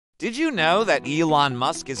Did you know that Elon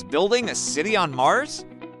Musk is building a city on Mars?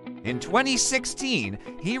 In 2016,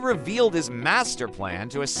 he revealed his master plan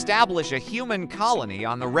to establish a human colony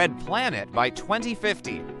on the Red Planet by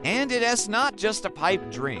 2050, and it is not just a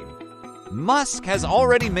pipe dream. Musk has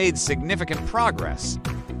already made significant progress.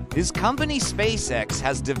 His company SpaceX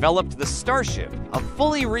has developed the Starship, a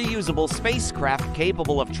fully reusable spacecraft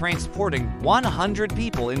capable of transporting 100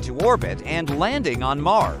 people into orbit and landing on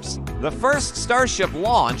Mars. The first Starship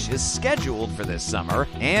launch is scheduled for this summer,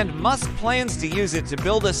 and Musk plans to use it to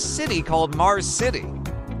build a city called Mars City.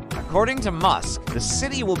 According to Musk, the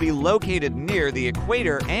city will be located near the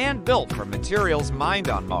equator and built from materials mined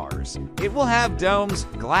on Mars. It will have domes,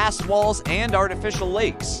 glass walls, and artificial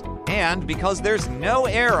lakes. And because there's no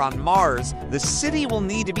air on Mars, the city will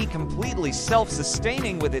need to be completely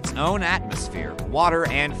self-sustaining with its own atmosphere, water,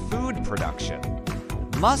 and food production.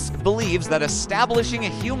 Musk believes that establishing a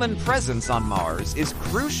human presence on Mars is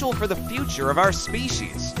crucial for the future of our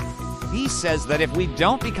species. He says that if we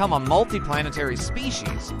don't become a multiplanetary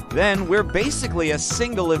species, then we're basically a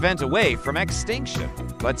single event away from extinction.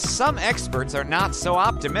 But some experts are not so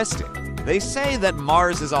optimistic. They say that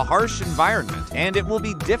Mars is a harsh environment and it will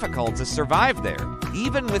be difficult to survive there,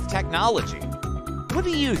 even with technology. What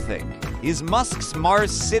do you think? Is Musk's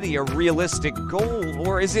Mars City a realistic goal,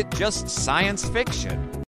 or is it just science fiction?